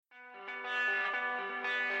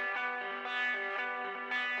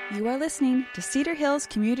You are listening to Cedar Hills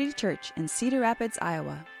Community Church in Cedar Rapids,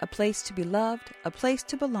 Iowa, a place to be loved, a place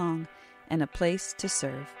to belong, and a place to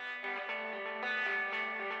serve.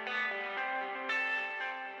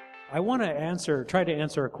 I want to try to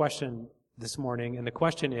answer a question this morning, and the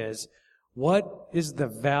question is, what is the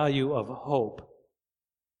value of hope?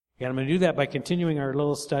 And I'm going to do that by continuing our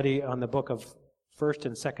little study on the book of 1st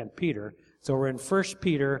and 2nd Peter. So we're in 1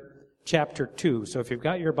 Peter chapter 2. So if you've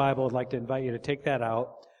got your Bible, I'd like to invite you to take that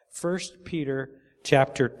out. 1 Peter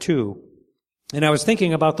chapter 2. And I was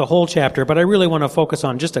thinking about the whole chapter, but I really want to focus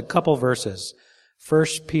on just a couple verses. 1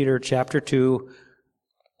 Peter chapter 2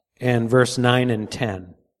 and verse 9 and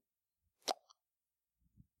 10.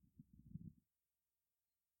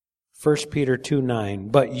 1 Peter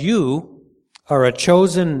 2:9. But you are a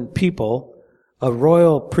chosen people, a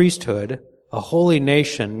royal priesthood, a holy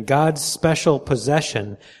nation, God's special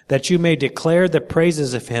possession, that you may declare the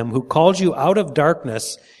praises of Him who called you out of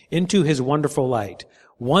darkness into His wonderful light.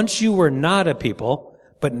 Once you were not a people,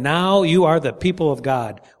 but now you are the people of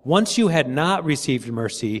God. Once you had not received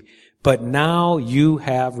mercy, but now you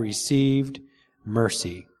have received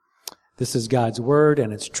mercy. This is God's word,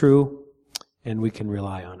 and it's true, and we can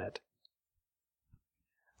rely on it.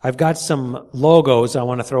 I've got some logos I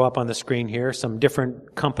want to throw up on the screen here, some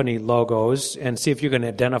different company logos, and see if you can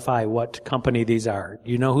identify what company these are.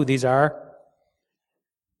 You know who these are?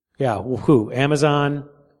 Yeah, who? Amazon,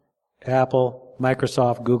 Apple,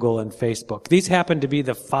 Microsoft, Google, and Facebook. These happen to be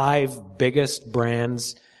the 5 biggest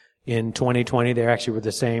brands in 2020. They actually were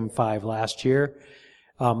the same 5 last year.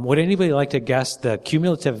 Would anybody like to guess the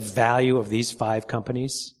cumulative value of these 5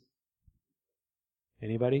 companies?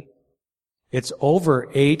 Anybody? It's over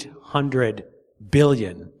 $800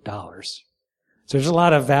 billion. So there's a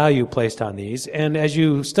lot of value placed on these. And as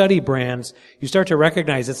you study brands, you start to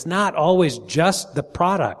recognize it's not always just the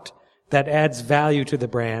product that adds value to the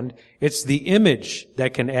brand. It's the image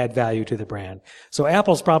that can add value to the brand. So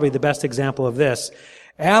Apple's probably the best example of this.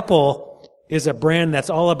 Apple is a brand that's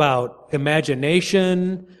all about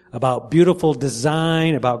imagination, about beautiful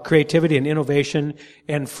design, about creativity and innovation,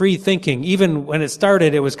 and free thinking. Even when it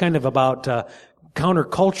started, it was kind of about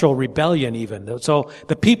countercultural rebellion even. So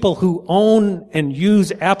the people who own and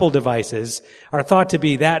use Apple devices are thought to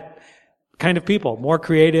be that kind of people, more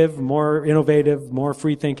creative, more innovative, more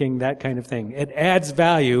free thinking, that kind of thing. It adds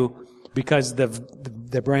value because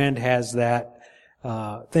the brand has that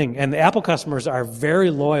thing. And the Apple customers are very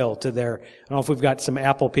loyal to their, I don't know if we've got some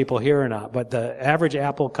Apple people here or not, but the average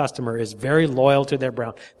Apple customer is very loyal to their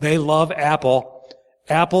brand. They love Apple.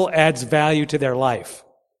 Apple adds value to their life.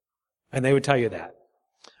 And they would tell you that.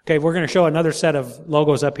 Okay, we're going to show another set of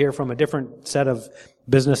logos up here from a different set of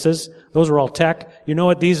businesses. Those are all tech. You know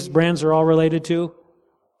what these brands are all related to?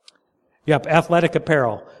 Yep, athletic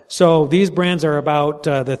apparel. So these brands are about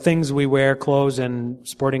the things we wear, clothes and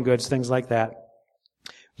sporting goods, things like that.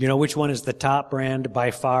 You know which one is the top brand by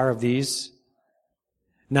far of these?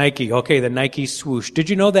 Nike. Okay, the Nike swoosh. Did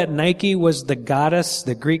you know that Nike was the goddess,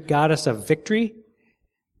 the Greek goddess of victory?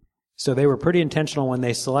 So they were pretty intentional when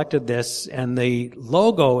they selected this, and the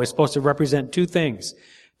logo is supposed to represent 2 things.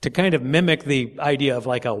 To kind of mimic the idea of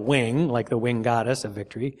like a wing, like the wing goddess of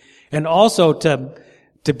victory, and also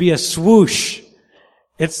to be a swoosh.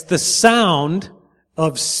 It's the sound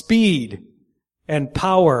of speed and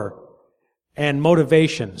power and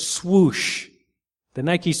motivation. Swoosh. The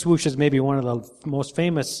Nike swoosh is maybe one of the most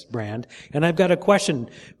famous brand. And I've got a question.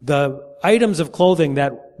 The items of clothing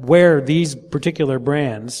that wear these particular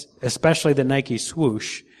brands, especially the Nike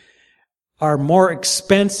swoosh, are more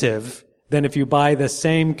expensive than if you buy the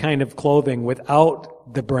same kind of clothing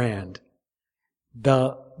without the brand.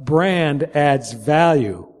 The brand adds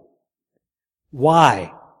value.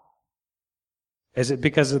 Why? Is it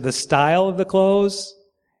because of the style of the clothes?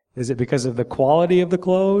 Is it because of the quality of the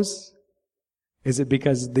clothes? Is it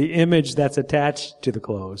because of the image that's attached to the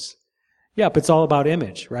clothes? Yep, it's all about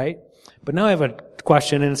image, right? But now I have a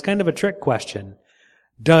question, and it's kind of a trick question.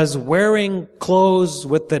 Does wearing clothes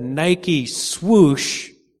with the Nike swoosh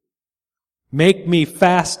make me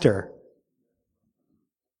faster?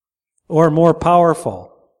 Or more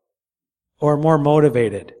powerful? Or more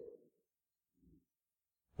motivated?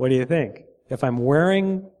 What do you think? If I'm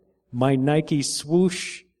wearing my Nike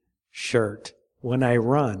swoosh shirt when I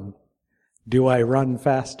run, do I run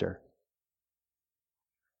faster?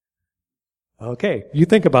 Okay, you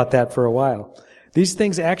think about that for a while. These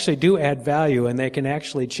things actually do add value, and they can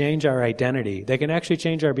actually change our identity. They can actually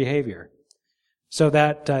change our behavior. So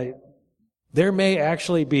that there may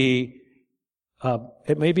actually be,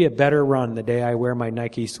 it may be a better run the day I wear my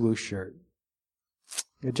Nike swoosh shirt.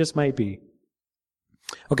 It just might be.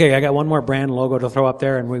 Okay, I got one more brand logo to throw up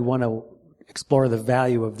there, and we want to explore the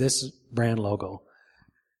value of this brand logo.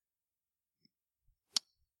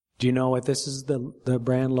 Do you know what this is the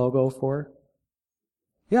brand logo for?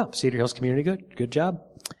 Yeah, Cedar Hills Community Good. Good job.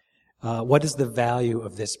 What is the value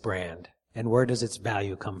of this brand, and where does its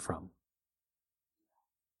value come from?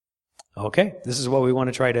 Okay, this is what we want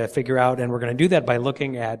to try to figure out, and we're going to do that by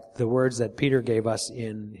looking at the words that Peter gave us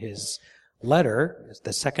in his letter,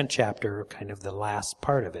 the second chapter, kind of the last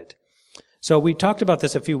part of it. So we talked about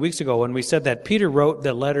this a few weeks ago when we said that Peter wrote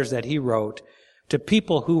the letters that he wrote to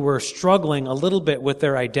people who were struggling a little bit with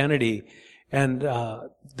their identity. And the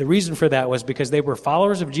reason for that was because they were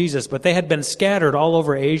followers of Jesus, but they had been scattered all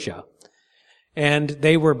over Asia. And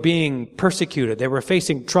they were being persecuted. They were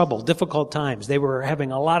facing trouble, difficult times. They were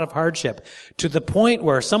having a lot of hardship, to the point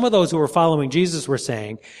where some of those who were following Jesus were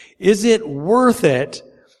saying, is it worth it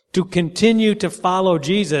to continue to follow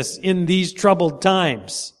Jesus in these troubled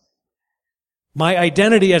times? My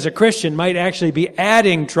identity as a Christian might actually be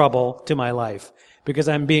adding trouble to my life because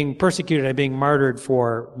I'm being persecuted, I'm being martyred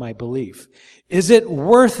for my belief. Is it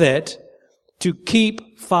worth it to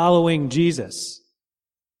keep following Jesus?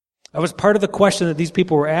 That was part of the question that these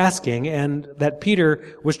people were asking and that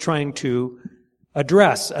Peter was trying to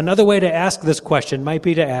address. Another way to ask this question might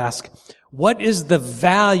be to ask, what is the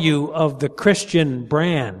value of the Christian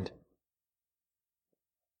brand?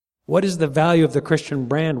 What is the value of the Christian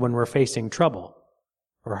brand when we're facing trouble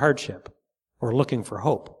or hardship or looking for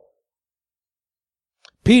hope?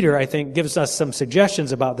 Peter, I think, gives us some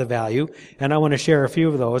suggestions about the value, and I want to share a few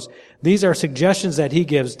of those. These are suggestions that he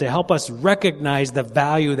gives to help us recognize the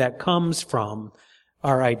value that comes from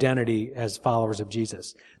our identity as followers of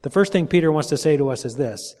Jesus. The first thing Peter wants to say to us is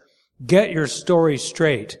this: get your story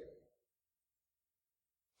straight.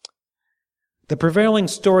 The prevailing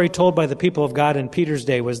story told by the people of God in Peter's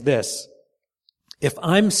day was this: if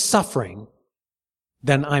I'm suffering,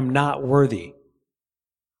 then I'm not worthy.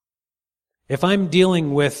 If I'm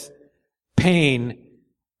dealing with pain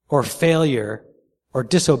or failure or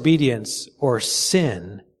disobedience or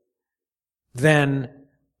sin, then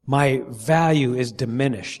my value is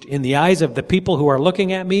diminished in the eyes of the people who are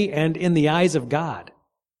looking at me and in the eyes of God.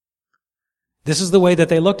 This is the way that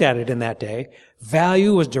they looked at it in that day.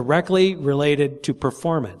 Value was directly related to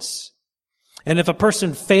performance. And if a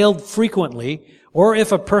person failed frequently, or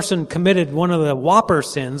if a person committed one of the whopper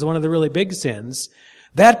sins, one of the really big sins,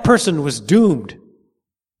 that person was doomed.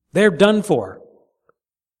 They're done for.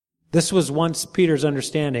 This was once Peter's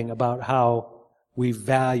understanding about how we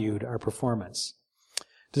valued our performance.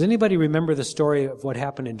 Does anybody remember the story of what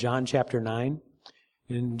happened in John chapter 9?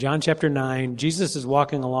 In John chapter 9, Jesus is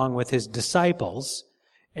walking along with his disciples,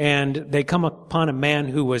 and they come upon a man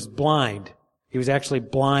who was blind. He was actually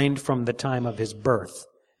blind from the time of his birth.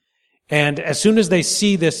 And as soon as they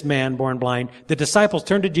see this man born blind, the disciples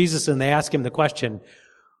turn to Jesus and they ask him the question,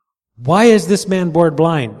 why is this man born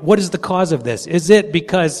blind? What is the cause of this? Is it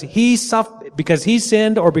because he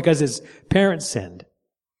sinned or because his parents sinned?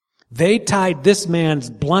 They tied this man's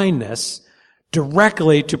blindness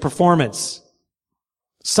directly to performance.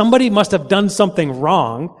 Somebody must have done something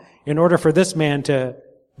wrong in order for this man to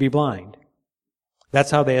be blind.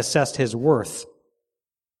 That's how they assessed his worth.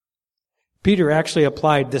 Peter actually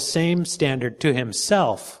applied the same standard to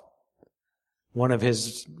himself. One of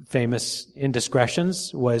his famous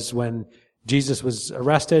indiscretions was when Jesus was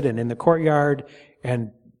arrested and in the courtyard,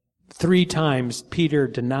 and 3 times Peter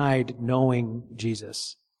denied knowing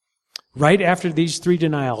Jesus. Right after these 3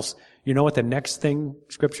 denials, you know what the next thing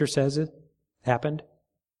Scripture says it happened?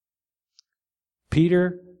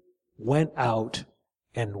 Peter went out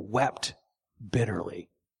and wept bitterly.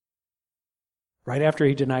 Right after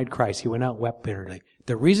he denied Christ, he went out and wept bitterly.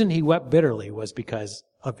 The reason he wept bitterly was because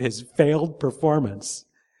of his failed performance.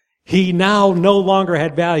 He now no longer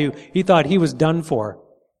had value. He thought he was done for.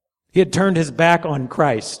 He had turned his back on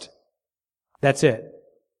Christ. That's it.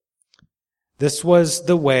 This was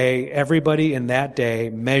the way everybody in that day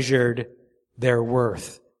measured their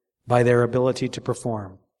worth, by their ability to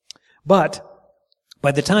perform. But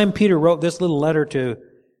by the time Peter wrote this little letter to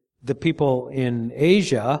the people in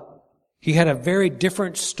Asia, he had a very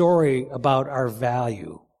different story about our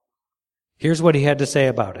value. Here's what he had to say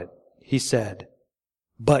about it. He said,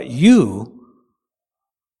 but you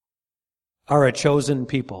are a chosen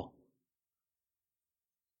people,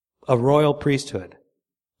 a royal priesthood,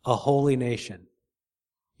 a holy nation.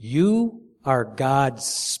 You are God's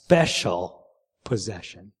special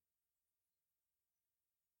possession,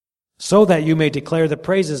 so that you may declare the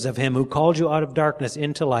praises of him who called you out of darkness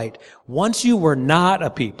into light. Once you were not a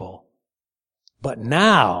people, but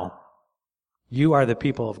now you are the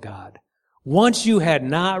people of God. Once you had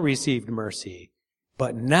not received mercy,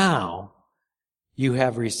 but now you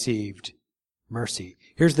have received mercy.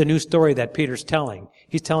 Here's the new story that Peter's telling.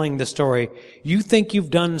 He's telling the story, you think you've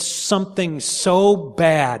done something so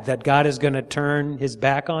bad that God is going to turn his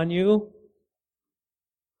back on you?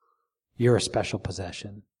 You're a special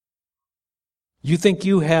possession. You think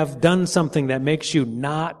you have done something that makes you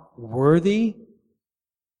not worthy?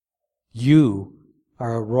 You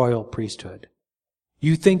are a royal priesthood.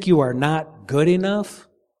 You think you are not good enough?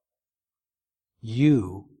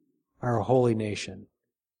 You are a holy nation.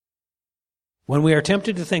 When we are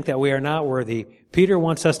tempted to think that we are not worthy, Peter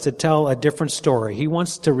wants us to tell a different story. He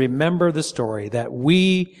wants to remember the story that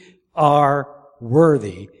we are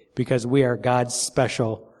worthy because we are God's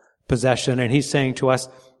special possession. And he's saying to us,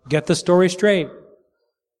 get the story straight.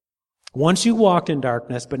 Once you walked in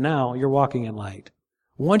darkness, but now you're walking in light.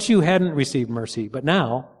 Once you hadn't received mercy, but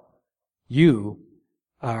now you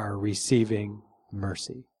are receiving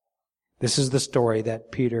mercy. This is the story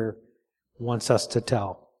that Peter wants us to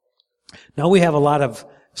tell. Now we have a lot of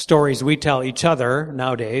stories we tell each other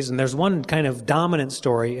nowadays, and there's one kind of dominant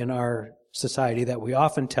story in our society that we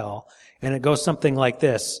often tell, and it goes something like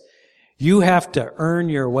this. You have to earn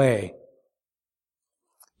your way.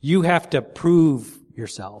 You have to prove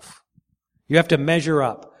yourself. You have to measure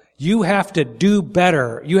up. You have to do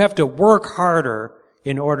better. You have to work harder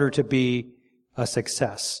in order to be a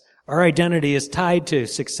success. Our identity is tied to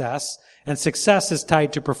success, and success is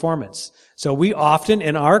tied to performance. So we often,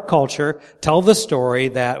 in our culture, tell the story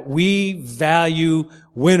that we value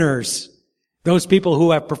winners. Those people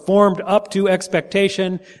who have performed up to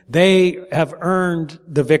expectation, they have earned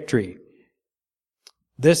the victory.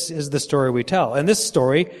 This is the story we tell. And this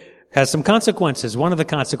story has some consequences. One of the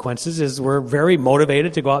consequences is we're very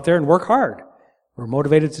motivated to go out there and work hard. We're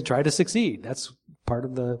motivated to try to succeed. That's part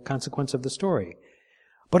of the consequence of the story.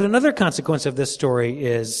 But another consequence of this story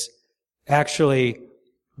is actually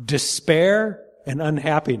despair and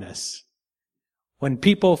unhappiness. When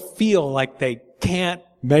people feel like they can't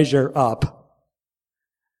measure up,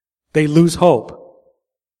 they lose hope.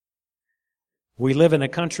 We live in a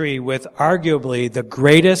country with arguably the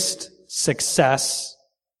greatest success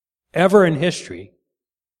ever in history,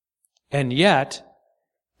 and yet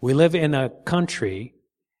we live in a country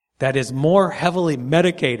that is more heavily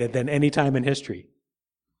medicated than any time in history.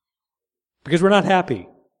 Because we're not happy.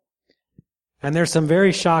 And there's some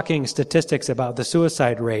very shocking statistics about the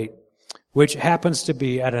suicide rate, which happens to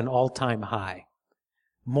be at an all-time high.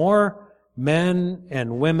 More men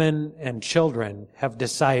and women and children have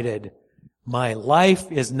decided, my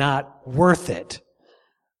life is not worth it,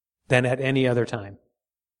 than at any other time.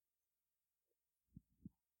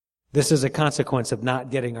 This is a consequence of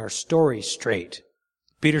not getting our story straight.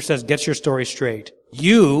 Peter says, get your story straight.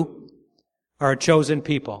 You are a chosen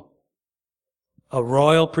people, a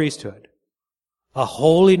royal priesthood, a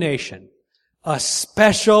holy nation, a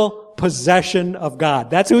special possession of God.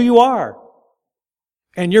 That's who you are.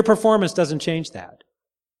 And your performance doesn't change that.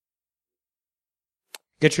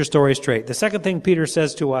 Get your story straight. The second thing Peter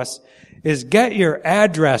says to us is get your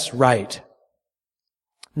address right.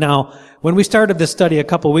 Now, when we started this study a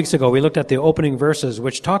couple weeks ago, we looked at the opening verses,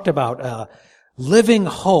 which talked about living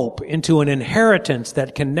hope into an inheritance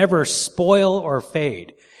that can never spoil or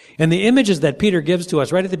fade. And the images that Peter gives to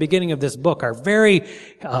us right at the beginning of this book are very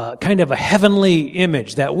kind of a heavenly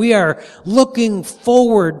image, that we are looking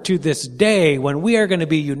forward to this day when we are going to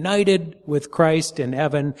be united with Christ in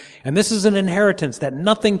heaven. And this is an inheritance that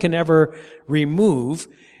nothing can ever remove.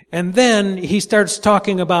 And then he starts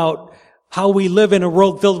talking about how we live in a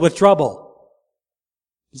world filled with trouble.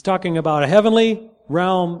 He's talking about a heavenly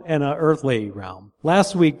realm and an earthly realm.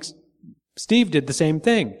 Last week, Steve did the same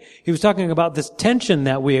thing. He was talking about this tension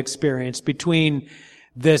that we experience between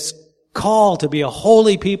this call to be a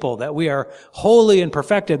holy people, that we are holy and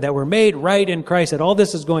perfected, that we're made right in Christ, that all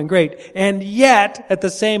this is going great. And yet, at the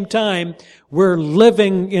same time, we're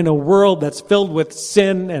living in a world that's filled with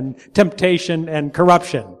sin and temptation and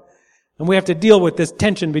corruption. And we have to deal with this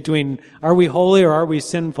tension between, are we holy or are we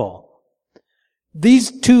sinful?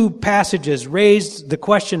 These two passages raised the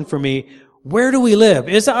question for me, where do we live?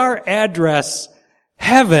 Is our address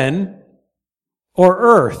heaven or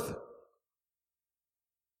earth?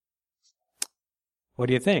 What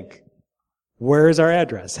do you think? Where is our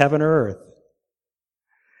address, heaven or earth?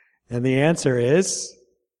 And the answer is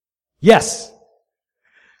yes.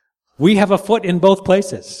 We have a foot in both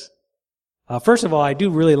places. First of all, I do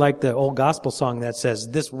really like the old gospel song that says,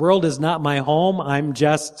 this world is not my home, I'm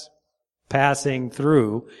just passing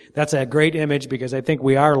through. That's a great image because I think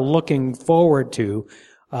we are looking forward to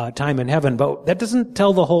time in heaven, but that doesn't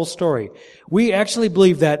tell the whole story. We actually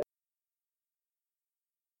believe that